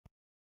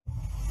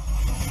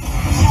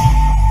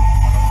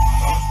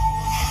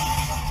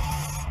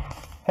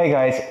Hey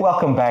guys,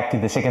 welcome back to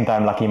the Second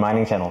Time Lucky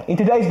Mining channel. In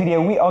today's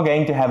video, we are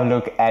going to have a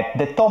look at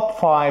the top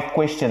 5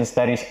 questions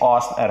that is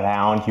asked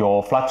around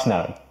your Flux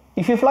node.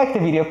 If you've liked the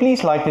video,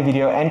 please like the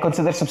video and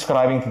consider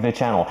subscribing to the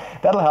channel.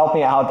 That'll help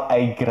me out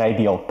a great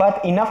deal.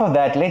 But enough of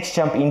that, let's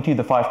jump into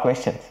the 5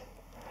 questions.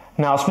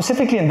 Now,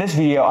 specifically in this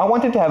video, I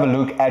wanted to have a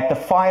look at the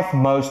 5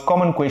 most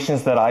common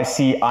questions that I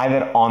see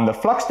either on the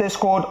Flux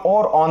Discord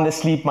or on the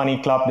Sleep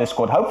Money Club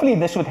Discord. Hopefully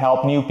this would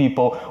help new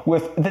people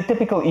with the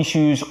typical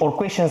issues or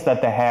questions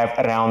that they have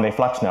around their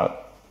Flux node.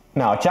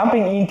 Now,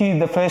 jumping into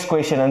the first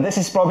question, and this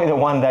is probably the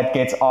one that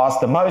gets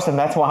asked the most, and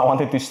that's why I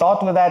wanted to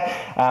start with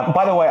that.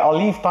 By the way, I'll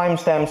leave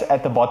timestamps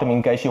at the bottom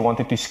in case you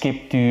wanted to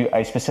skip to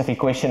a specific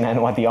question and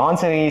what the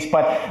answer is.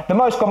 But the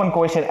most common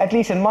question, at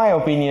least in my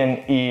opinion,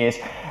 is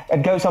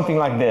it goes something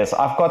like this.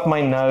 I've got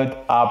my node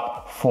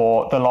up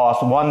for the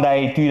last 1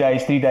 day, 2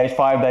 days, 3 days,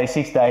 5 days,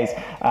 6 days,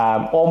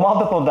 or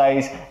multiple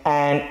days,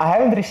 and I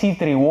haven't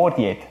received a reward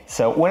yet.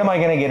 So when am I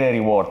going to get a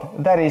reward?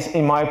 That is,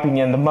 in my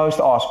opinion, the most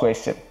asked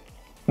question.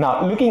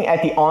 Now, looking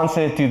at the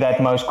answer to that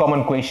most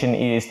common question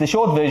is, the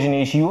short version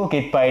is you will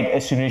get paid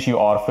as soon as you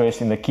are first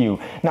in the queue.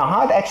 Now,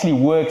 how it actually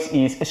works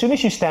is, as soon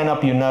as you stand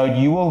up your node,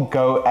 you will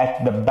go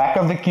at the back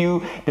of the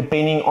queue,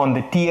 depending on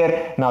the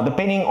tier. Now,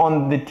 depending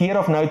on the tier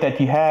of node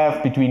that you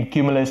have between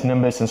Cumulus,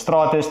 Nimbus, and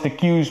Stratus, the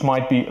queues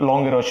might be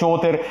longer or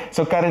shorter.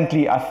 So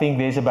currently, I think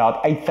there's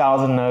about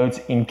 8,000 nodes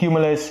in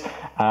Cumulus,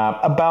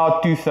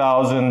 about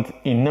 2,000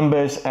 in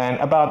Nimbus, and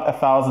about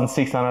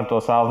 1,600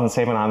 or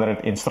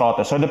 1,700 in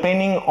Stratus. So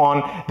depending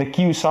on the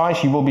queue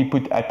size, you will be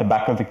put at the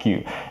back of the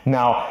queue.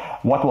 Now,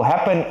 what will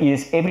happen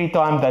is every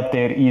time that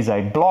there is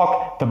a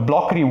block, the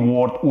block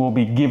reward will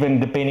be given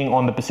depending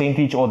on the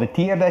percentage or the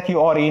tier that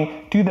you are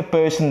in to the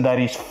person that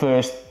is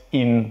first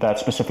in that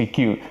specific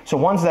queue. So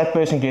once that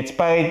person gets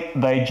paid,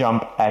 they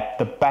jump at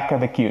the back of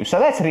the queue. So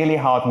that's really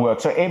how it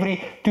works. So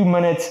every 2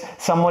 minutes,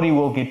 somebody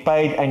will get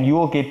paid, and you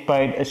will get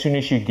paid as soon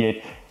as you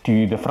get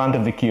to the front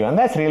of the queue. And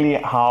that's really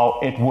how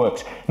it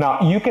works.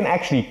 Now, you can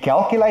actually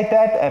calculate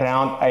that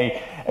around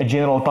a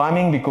general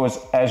timing, because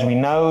as we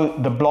know,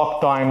 the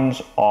block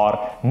times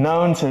are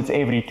known, so it's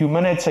every 2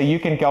 minutes. So you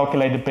can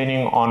calculate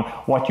depending on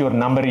what your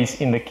number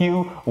is in the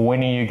queue,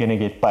 when are you going to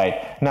get paid.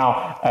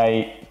 Now,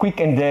 a quick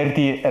and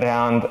dirty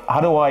around how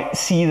do I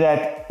see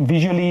that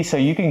visually. So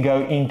you can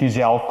go into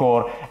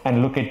Zelcore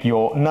and look at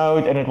your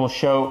node, and it will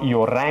show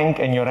your rank,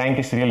 and your rank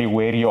is really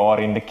where you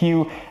are in the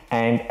queue.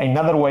 And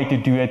another way to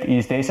do it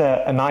is there's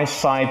a nice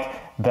site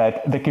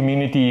that the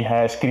community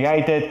has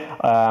created.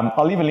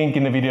 I'll leave a link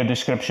in the video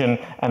description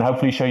and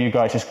hopefully show you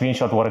guys a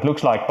screenshot what it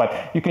looks like.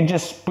 But you can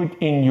just put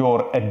in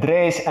your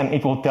address and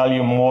it will tell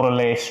you more or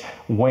less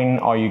when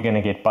are you going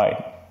to get paid.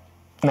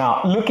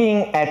 Now,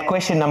 looking at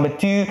question number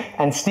 2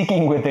 and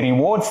sticking with the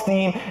rewards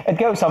theme, it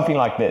goes something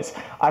like this.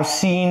 I've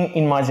seen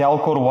in my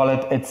Zelcore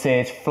wallet, it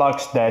says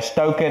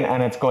Flux-token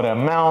and it's got an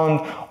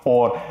amount,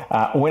 or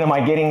when am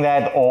I getting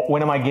that, or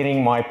when am I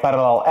getting my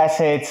parallel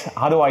assets?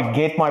 How do I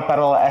get my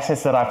parallel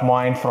assets that I've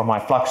mined from my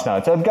Flux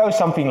node? So it goes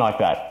something like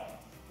that.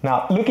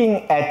 Now,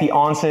 looking at the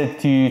answer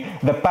to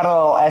the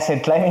parallel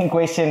asset claiming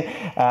question,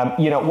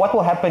 what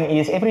will happen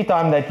is every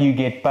time that you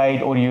get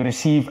paid or you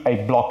receive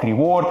a block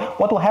reward,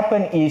 what will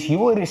happen is you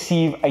will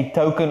receive a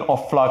token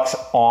of Flux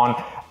on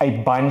a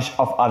bunch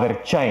of other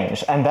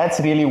chains, and that's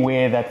really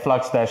where that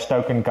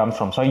Flux-token comes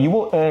from. So you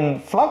will earn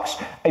Flux,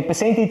 a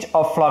percentage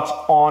of Flux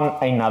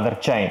on another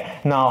chain.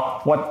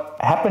 Now, what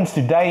happens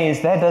today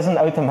is that doesn't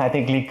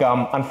automatically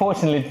come,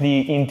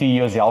 unfortunately, into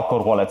your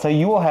Zelcore wallet. So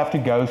you will have to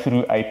go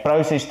through a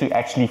process to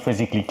actually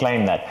physically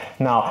claim that.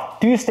 Now,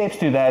 2 steps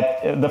to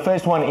that. The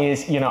first one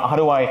is, how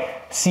do I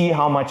see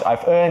how much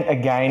I've earned?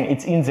 Again,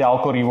 it's in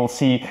Zelcore. You will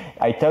see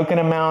a token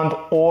amount,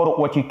 or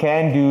what you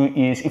can do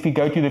is if you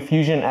go to the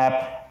Fusion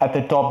app, at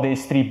the top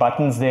there's 3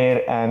 buttons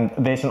there, and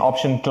there's an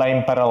option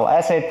claim parallel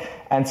asset,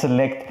 and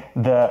select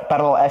the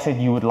parallel asset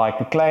you would like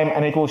to claim,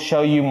 and it will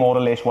show you more or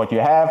less what you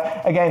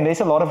have. Again, there's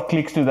a lot of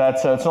clicks to that,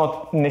 so it's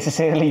not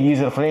necessarily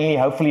user friendly.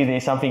 Hopefully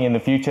there's something in the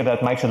future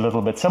that makes it a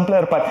little bit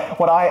simpler. But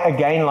what I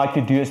again like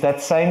to do is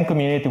that same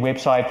community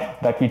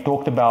website that we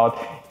talked about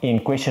in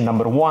question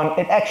number 1,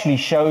 it actually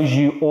shows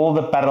you all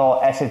the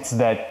parallel assets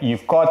that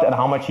you've got and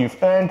how much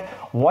you've earned,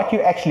 what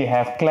you actually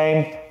have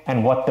claimed,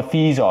 and what the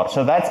fees are.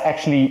 So that's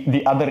actually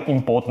the other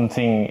important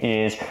thing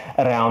is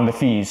around the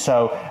fees.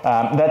 So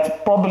that's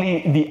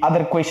probably the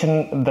other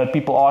question that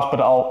people ask,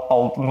 but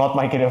I'll not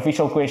make it an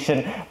official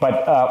question.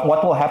 But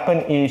what will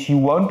happen is you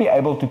won't be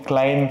able to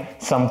claim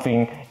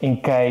something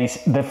in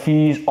case the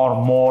fees are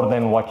more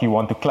than what you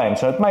want to claim.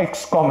 So it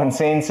makes common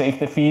sense. So if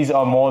the fees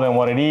are more than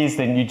what it is,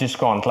 then you just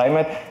can't claim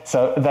it.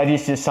 So that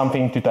is just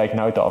something to take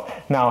note of.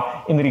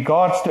 Now, in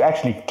regards to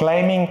actually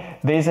claiming,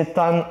 there's a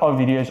ton of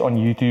videos on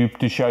YouTube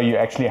to show you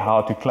actually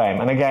how to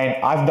claim. And again,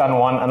 I've done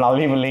one, and I'll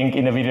leave a link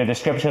in the video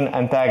description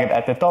and tag it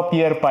at the top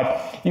here,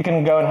 but you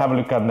can go and have a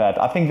look at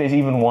that. I think there's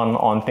even one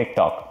on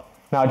TikTok.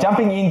 Now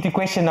jumping into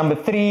question number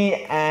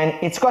 3, and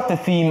it's got the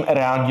theme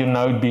around your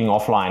node being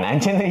offline,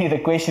 and generally the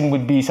question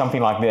would be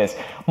something like this: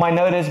 my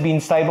node has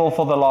been stable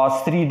for the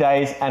last 3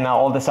 days and now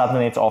all of a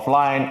sudden it's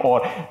offline,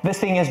 or this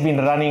thing has been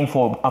running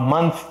for a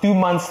month, 2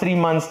 months, 3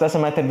 months,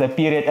 doesn't matter the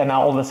period, and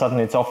now all of a sudden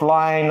it's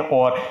offline,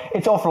 or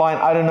it's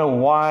offline, I don't know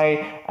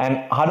why, and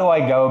how do I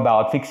go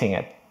about fixing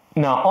it?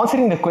 Now,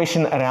 answering the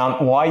question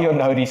around why your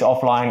node is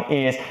offline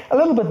is a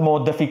little bit more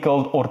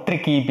difficult or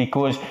tricky,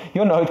 because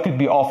your node could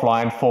be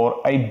offline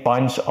for a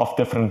bunch of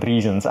different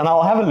reasons. And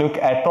I'll have a look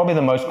at probably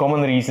the most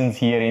common reasons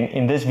here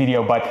in this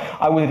video, but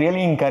I would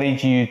really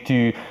encourage you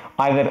to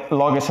either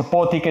log a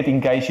support ticket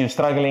in case you're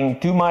struggling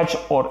too much,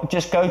 or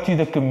just go to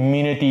the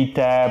community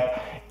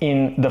tab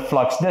in the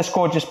Flux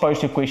Discord, just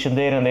post your question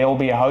there and there will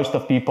be a host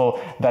of people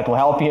that will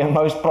help you, and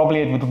most probably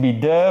it would be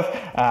Derv.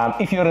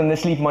 If you're in the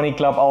Sleep Money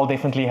Club, I'll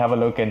definitely have a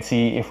look and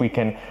see if we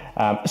can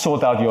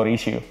sort out your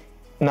issue.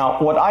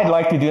 Now, what I'd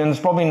like to do, and it's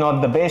probably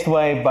not the best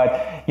way,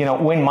 but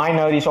when my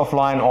node is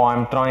offline or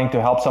I'm trying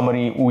to help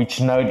somebody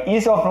which node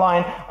is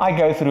offline, I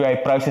go through a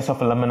process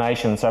of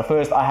elimination. So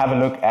first I have a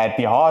look at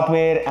the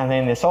hardware and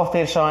then the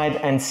software side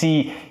and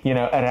see,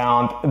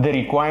 around the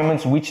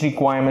requirements, which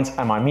requirements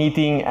am I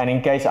meeting, and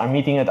in case I'm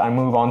meeting it, I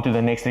move on to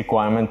the next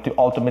requirement to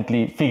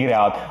ultimately figure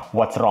out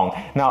what's wrong.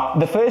 Now,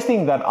 the first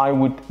thing that I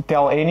would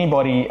tell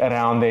anybody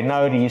around their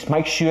node is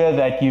make sure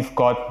that you've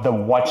got the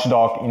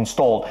watchdog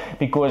installed,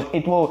 because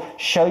it will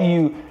show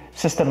you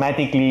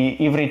systematically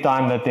every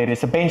time that there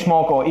is a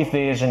benchmark, or if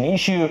there is an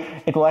issue,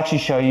 it will actually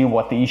show you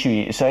what the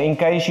issue is. So in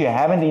case you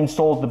haven't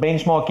installed the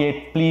benchmark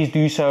yet, please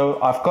do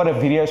so. I've got a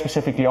video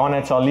specifically on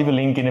it, so I'll leave a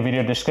link in the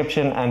video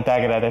description and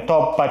tag it at the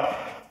top, but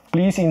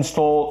please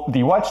install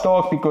the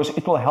watchdog because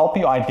it will help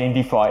you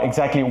identify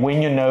exactly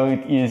when your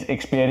node is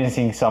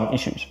experiencing some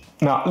issues.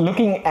 Now,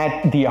 looking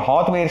at the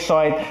hardware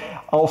side,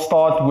 I'll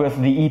start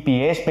with the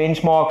EPS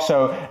benchmark.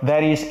 So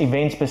that is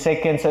events per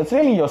second. So it's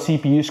really your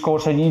CPU score.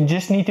 So you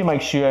just need to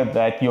make sure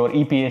that your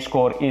EPS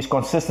score is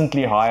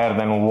consistently higher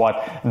than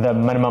what the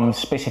minimum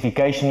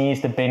specification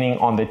is, depending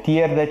on the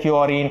tier that you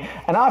are in.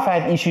 And I've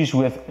had issues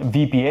with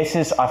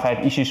VPSs. I've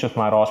had issues with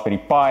my Raspberry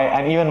Pi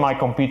and even my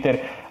computer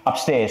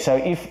upstairs. So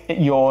if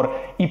your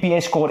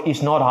EPS score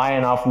is not high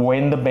enough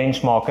when the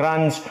benchmark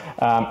runs,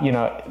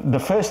 the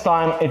first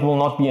time it will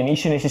not be an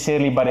issue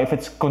necessarily, but if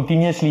it's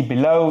continuously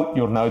below,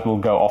 your node will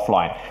go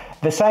offline.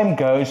 The same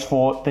goes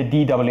for the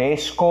DWS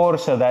score,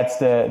 so that's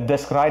the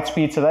disk write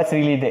speed, so that's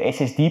really the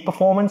SSD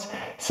performance.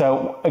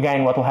 So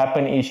again, what will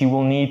happen is you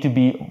will need to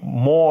be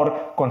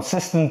more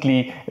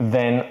consistently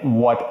than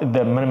what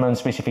the minimum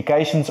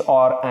specifications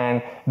are,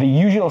 and the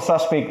usual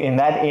suspect in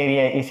that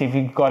area is if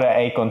you've got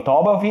a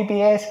Contabo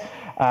VPS,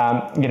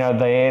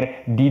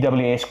 their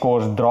DWS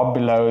scores drop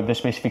below the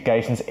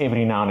specifications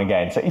every now and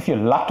again. So if you're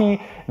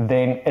lucky,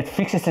 then it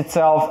fixes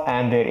itself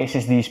and their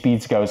SSD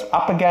speeds goes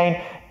up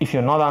again. If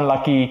you're not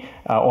unlucky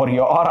or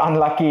you are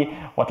unlucky,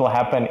 what will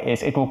happen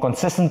is it will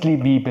consistently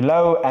be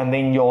below and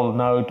then your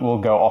node will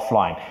go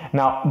offline.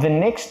 Now, the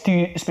next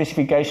two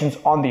specifications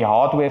on the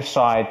hardware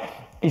side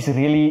is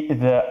really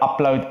the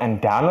upload and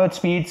download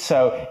speed.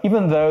 So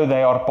even though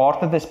they are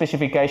part of the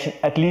specification,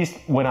 at least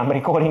when I'm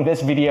recording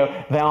this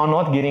video, they are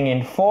not getting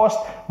enforced.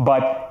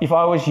 But if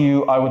I was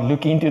you, I would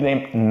look into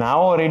them now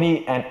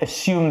already and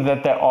assume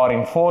that they are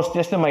enforced,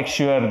 just to make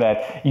sure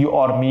that you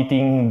are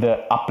meeting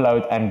the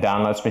upload and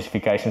download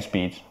specification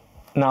speeds.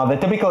 Now, the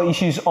typical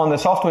issues on the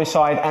software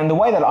side, and the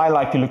way that I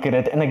like to look at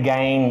it, and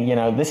again,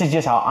 this is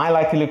just how I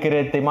like to look at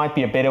it, there might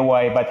be a better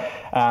way, but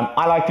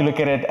I like to look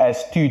at it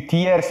as two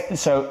tiers.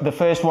 So the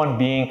first one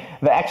being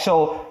the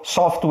actual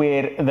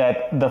software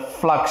that the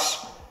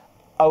Flux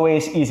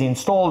OS is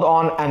installed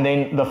on, and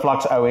then the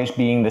Flux OS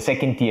being the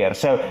second tier.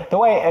 So the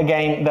way,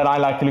 again, that I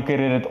like to look at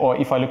it, or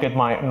if I look at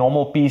my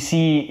normal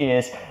PC,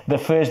 is the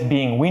first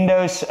being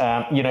Windows.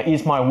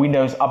 Is my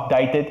Windows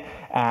updated?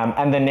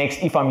 And the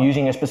next, if I'm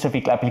using a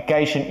specific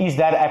application, is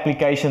that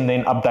application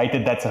then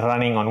updated that's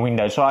running on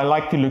Windows? So I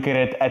like to look at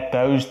it at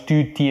those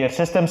two-tier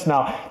systems.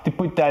 Now, to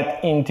put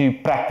that into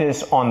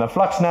practice on the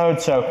Flux node,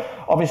 so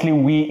obviously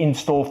we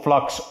install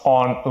Flux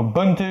on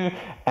Ubuntu,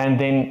 and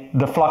then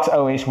the Flux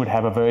OS would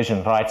have a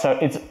version, right? So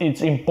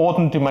it's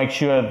important to make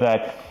sure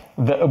that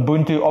the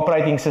Ubuntu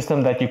operating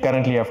system that you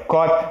currently have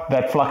got,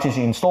 that Flux is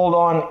installed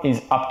on, is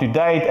up to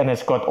date, and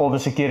it's got all the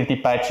security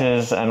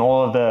patches and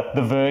all of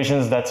the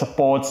versions that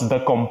supports the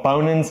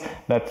components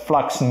that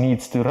Flux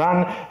needs to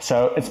run.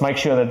 So let's make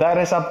sure that that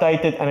is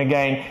updated. And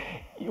again,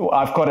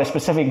 I've got a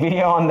specific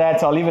video on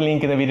that, so I'll leave a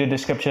link in the video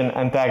description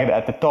and tag it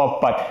at the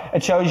top, but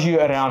it shows you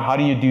around how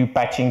do you do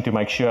patching to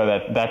make sure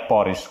that that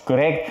part is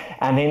correct.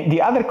 And then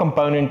the other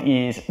component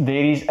is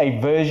there is a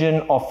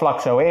version of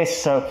Flux OS.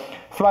 So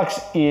Flux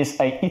is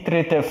an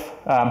iterative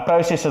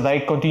process, so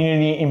they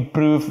continually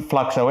improve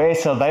Flux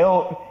OS, so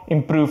they'll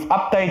improve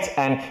updates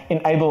and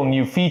enable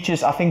new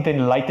features. I think the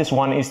latest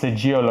one is the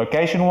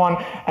geolocation one,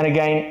 and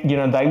again,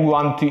 they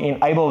want to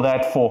enable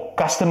that for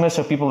customers,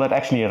 so people that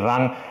actually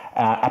run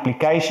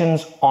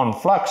applications on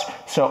Flux.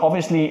 So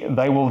obviously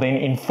they will then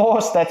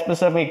enforce that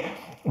specific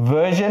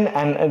version,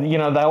 and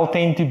they'll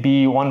tend to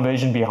be one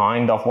version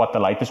behind of what the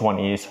latest one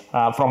is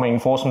from an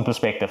enforcement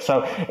perspective.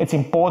 So it's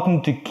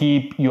important to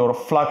keep your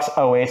Flux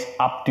OS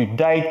up to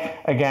date,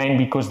 again,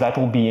 because that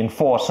will be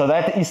enforced. So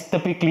that is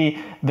typically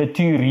the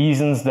two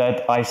reasons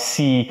that I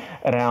see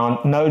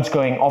around nodes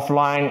going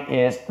offline: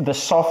 is the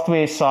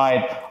software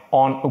side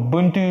on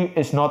Ubuntu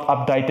is not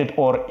updated,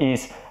 or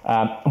is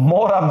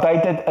more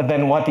updated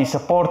than what is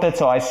supported.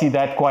 So I see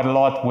that quite a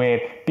lot, where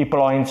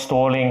people are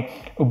installing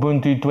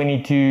Ubuntu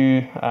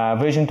 22,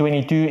 version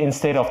 22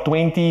 instead of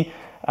 20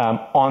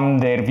 on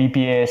their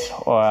VPS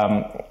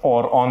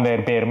or on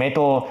their bare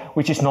metal,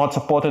 which is not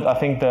supported. I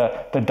think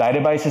the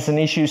database is an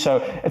issue. So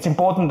it's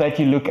important that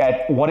you look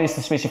at what is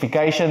the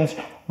specifications,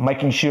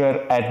 making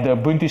sure at the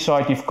Ubuntu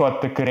side you've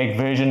got the correct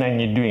version and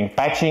you're doing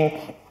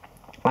patching.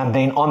 And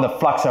then on the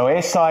Flux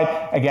OS side,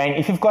 again,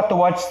 if you've got the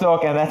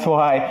watchdog, and that's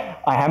why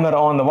I hammer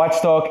on the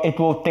watchdog, it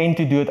will tend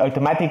to do it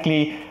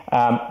automatically.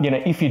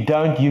 If you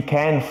don't, you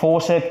can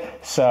force it.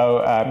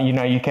 So,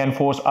 you can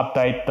force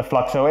update the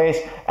Flux OS.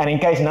 And in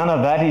case none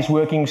of that is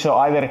working, so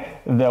either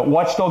the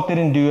watchdog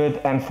didn't do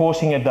it and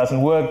forcing it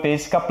doesn't work,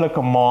 there's a couple of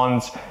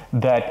commands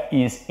that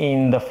is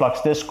in the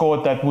Flux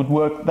Discord that would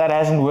work. That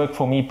hasn't worked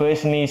for me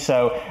personally.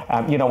 So,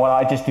 what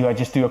I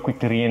just do a quick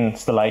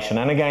reinstallation.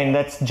 And again,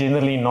 that's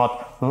generally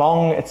not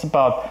long. It's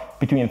about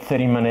between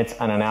 30 minutes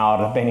and an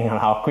hour, depending on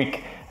how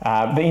quick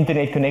the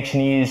internet connection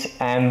is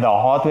and the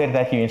hardware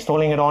that you're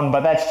installing it on.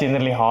 But that's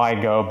generally how I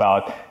go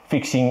about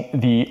fixing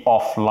the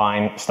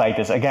offline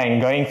status. Again,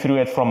 going through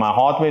it from my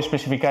hardware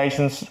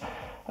specifications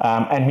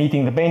and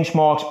meeting the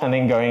benchmarks, and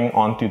then going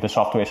on to the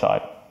software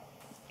side.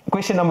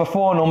 Question number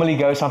 4 normally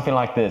goes something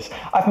like this: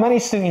 I've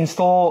managed to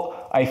install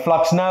a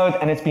Flux Node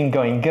and it's been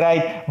going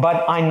great,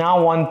 but I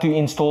now want to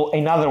install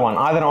another one,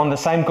 either on the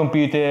same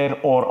computer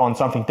or on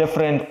something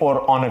different,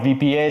 or on a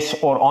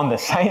VPS or on the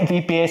same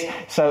VPS.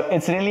 So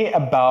it's really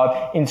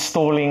about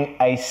installing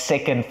a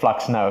second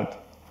Flux Node.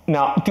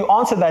 Now, to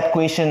answer that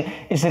question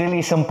is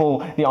really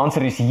simple. The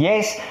answer is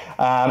yes.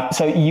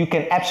 So you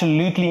can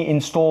absolutely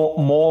install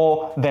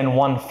more than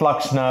one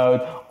Flux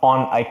Node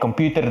on a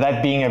computer,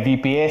 that being a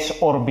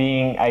VPS or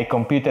being a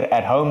computer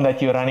at home that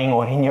you're running,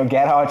 or in your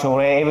garage or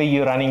wherever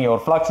you're running your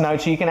Flux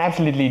Node. So you can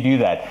absolutely do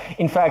that.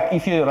 In fact,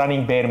 if you're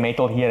running bare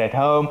metal here at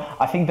home,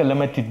 I think the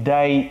limit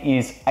today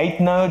is 8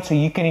 nodes, so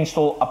you can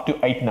install up to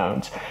 8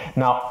 nodes.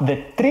 Now,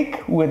 the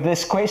trick with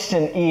this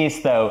question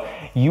is, though,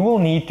 you will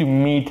need to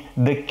meet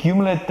the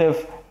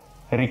cumulative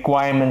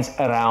requirements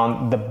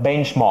around the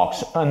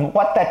benchmarks. And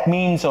what that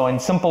means, or in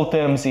simple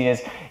terms,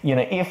 is,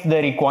 if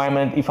the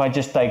requirement, if I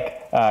just take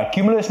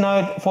Cumulus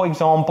Node, for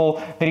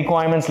example, the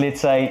requirements,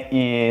 let's say,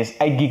 is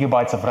 8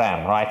 gigabytes of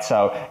RAM, right?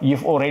 So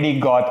you've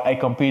already got a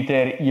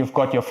computer, you've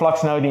got your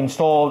Flux Node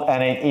installed,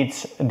 and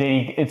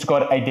it's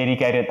got a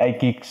dedicated 8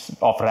 gigs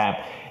of RAM.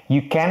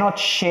 You cannot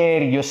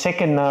share your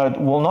second node,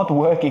 will not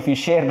work if you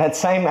share that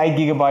same 8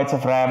 gigabytes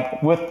of RAM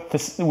with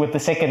the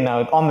second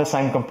node on the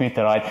same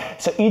computer, right?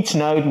 So each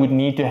node would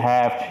need to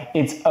have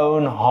its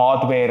own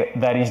hardware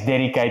that is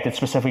dedicated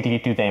specifically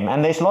to them.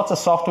 And there's lots of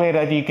software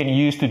that you can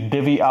use to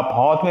divvy up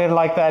hardware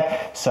like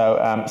that.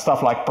 So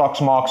stuff like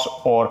Proxmox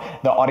or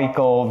the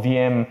Oracle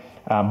VM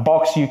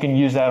box, you can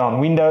use that on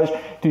Windows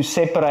to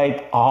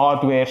separate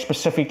hardware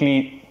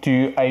specifically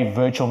to a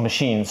virtual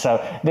machine.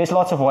 So there's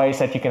lots of ways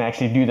that you can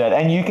actually do that,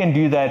 and you can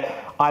do that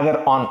either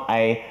on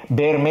a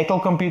bare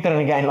metal computer, and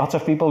again, lots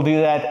of people do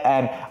that,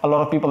 and a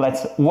lot of people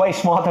that's way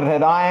smarter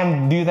than I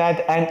am do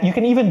that, and you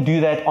can even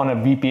do that on a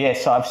VPS.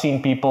 So I've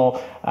seen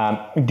people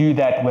do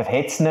that with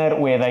Hetzner,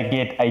 where they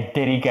get a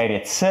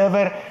dedicated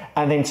server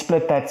and then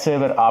split that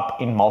server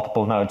up in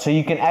multiple nodes. So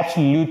you can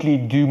absolutely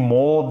do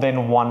more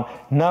than one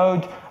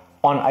node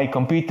on a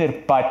computer,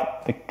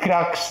 but the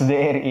crux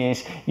there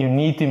is you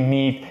need to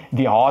meet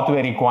the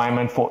hardware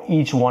requirement for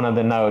each one of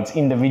the nodes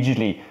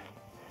individually.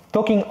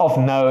 Talking of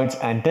nodes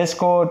and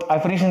Discord,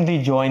 I've recently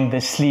joined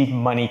the Sleep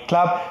Money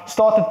Club,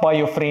 started by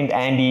your friend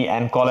Andy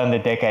and Colin, the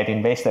Decade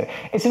Investor.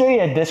 It's really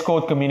a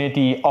Discord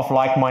community of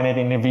like-minded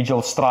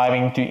individuals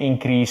striving to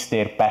increase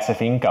their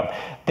passive income.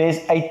 There's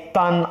a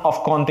ton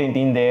of content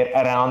in there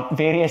around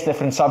various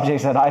different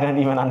subjects that I don't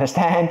even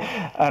understand,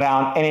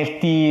 around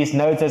NFTs,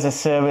 nodes as a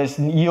service,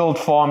 yield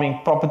farming,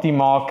 property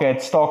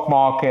market, stock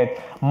market,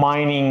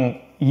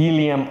 mining,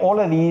 helium, all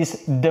of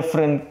these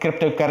different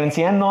cryptocurrency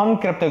and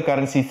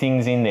non-cryptocurrency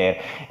things in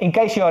there. In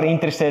case you are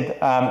interested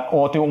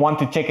or want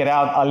to check it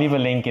out, I'll leave a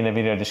link in the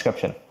video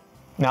description.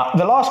 Now,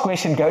 the last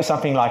question goes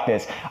something like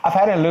this. I've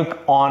had a look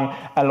on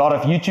a lot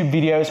of YouTube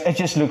videos. It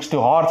just looks too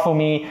hard for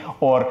me,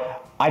 or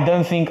I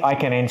don't think I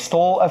can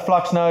install a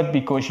Flux Node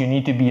because you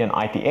need to be an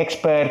IT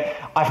expert.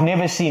 I've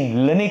never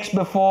seen Linux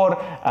before.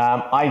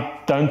 I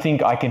don't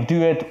think I can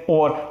do it.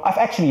 Or I've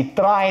actually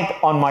tried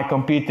on my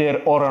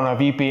computer or on a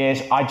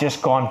VPS. I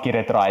just can't get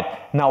it right.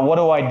 Now, what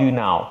do I do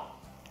now?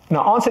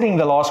 Now, answering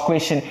the last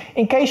question,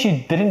 in case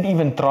you didn't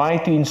even try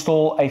to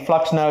install a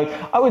Flux node,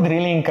 I would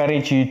really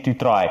encourage you to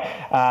try.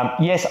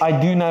 Yes, I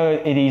do know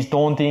it is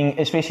daunting,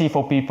 especially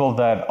for people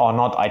that are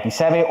not IT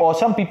savvy, or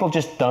some people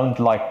just don't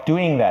like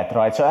doing that,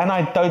 right? So, and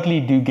I totally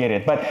do get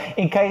it. But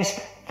in case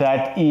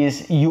that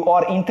is you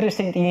are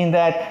interested in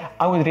that,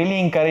 I would really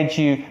encourage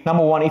you,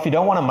 number one, if you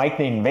don't want to make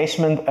the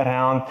investment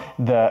around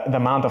the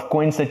amount of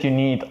coins that you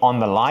need on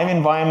the live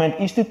environment,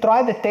 is to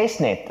try the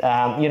testnet.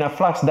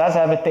 Flux does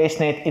have a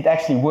testnet. It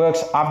actually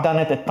works. I've done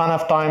it a ton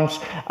of times.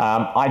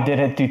 I did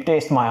it to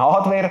test my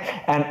hardware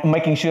and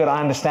making sure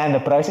I understand the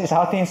process,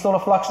 how to install a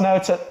Flux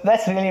node. So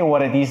that's really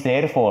what it is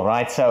there for,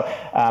 right? So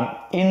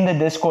in the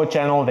Discord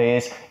channel,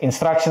 there's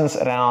instructions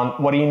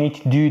around what do you need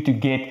to do to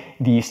get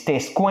these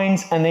test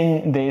coins, and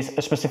then there's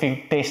a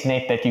specific test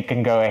net that you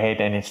can go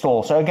ahead and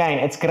install. So again,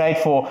 it's great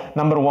for,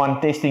 number one,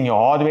 testing your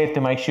hardware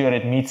to make sure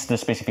it meets the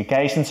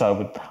specifications. So I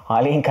would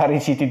highly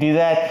encourage you to do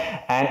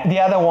that. And the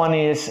other one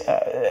is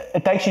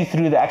it takes you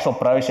through the actual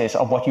process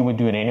of what you would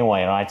do it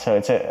anyway, right? So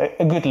it's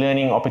a good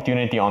learning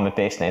opportunity on the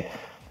test net.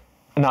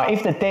 Now,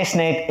 if the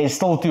testnet is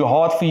still too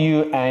hard for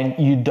you and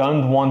you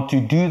don't want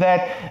to do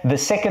that, the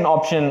second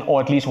option,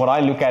 or at least what I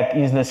look at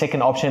is the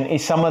second option,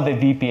 is some of the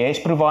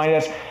VPS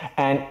providers.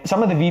 And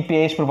some of the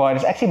VPS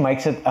providers actually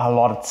makes it a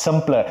lot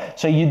simpler.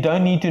 So you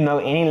don't need to know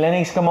any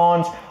Linux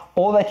commands.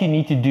 All that you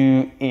need to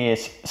do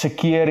is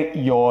secure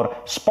your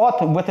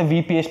spot with a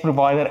VPS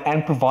provider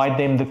and provide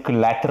them the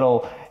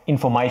collateral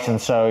information,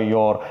 so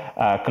your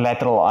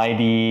collateral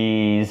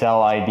ID,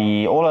 Zell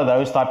ID, all of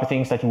those type of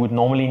things that you would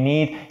normally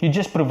need. You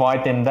just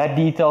provide them that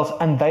details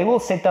and they will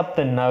set up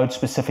the node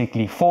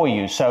specifically for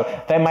you. So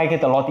they make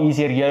it a lot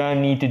easier. You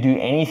don't need to do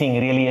anything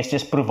really. It's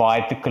just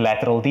provide the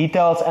collateral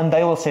details and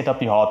they will set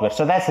up your hardware.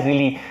 So that's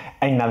really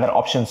another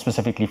option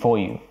specifically for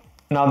you.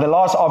 Now, the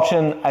last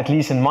option, at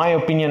least in my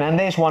opinion, and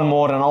there's one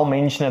more and I'll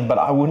mention it, but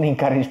I wouldn't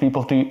encourage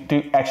people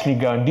to actually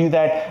go and do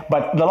that.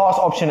 But the last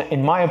option,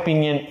 in my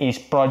opinion, is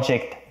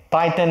Project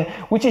Titan,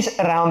 which is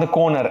around the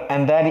corner,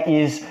 and that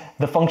is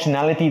the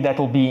functionality that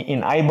will be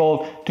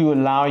enabled to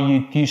allow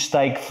you to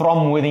stake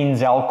from within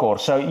Zelcore.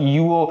 So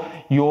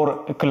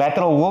your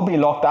collateral will be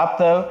locked up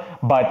though,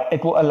 but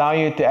it will allow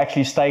you to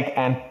actually stake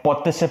and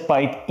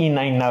participate in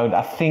a node.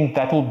 I think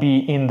that will be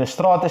in the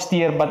Stratus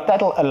tier, but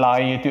that'll allow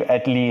you to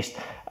at least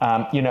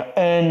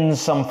earn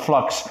some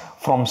Flux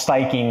from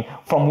staking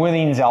from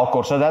within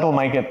Zelcore. So that'll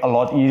make it a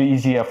lot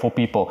easier for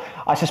people.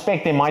 I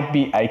suspect there might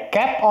be a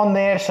cap on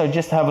there, so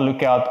just have a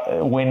look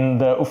out when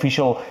the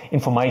official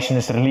information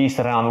is released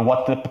around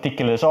what the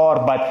particulars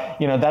are, but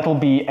that'll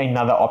be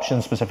another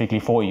option specifically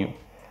for you.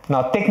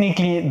 Now,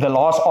 technically, the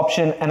last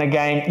option, and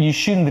again, you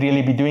shouldn't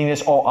really be doing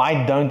this, or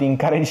I don't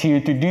encourage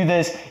you to do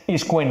this,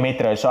 is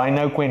CoinMetro. So I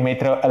know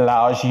CoinMetro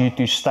allows you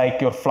to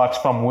stake your Flux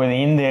from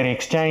within their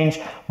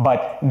exchange,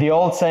 but the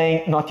old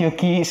saying, not your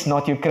keys,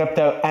 not your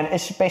crypto, and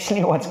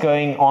especially what's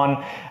going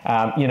on,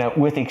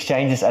 with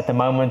exchanges at the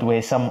moment,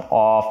 where some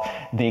of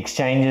the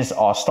exchanges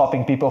are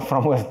stopping people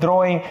from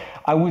withdrawing,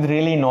 I would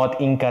really not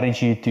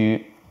encourage you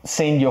to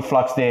send your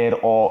Flux there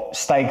or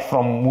stake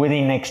from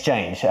within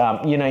exchange.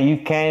 You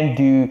can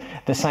do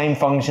the same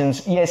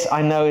functions. Yes,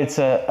 I know it's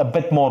a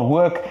bit more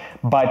work,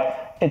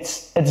 but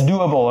it's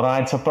doable,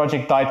 right? So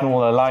Project Titan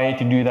will allow you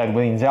to do that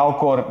within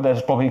Zelcore.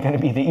 That's probably going to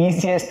be the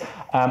easiest.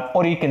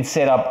 Or you can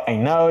set up a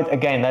node.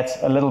 Again,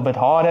 that's a little bit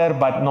harder,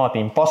 but not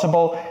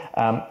impossible.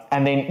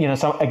 And then,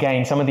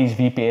 some of these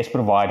VPS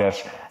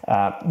providers,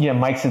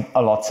 makes it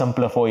a lot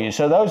simpler for you.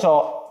 So those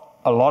are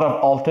a lot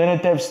of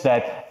alternatives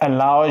that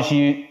allows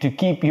you to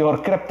keep your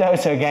crypto.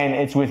 So again,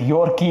 it's with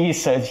your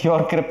keys, so it's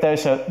your crypto.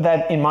 So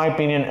that, in my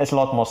opinion, is a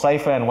lot more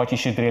safer and what you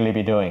should really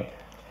be doing.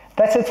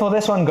 That's it for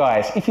this one,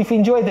 guys. If you've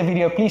enjoyed the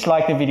video, please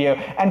like the video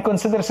and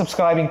consider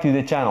subscribing to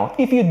the channel.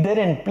 If you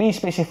didn't, please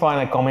specify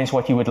in the comments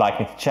what you would like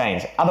me to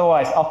change.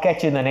 Otherwise, I'll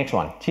catch you in the next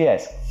one.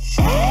 Cheers.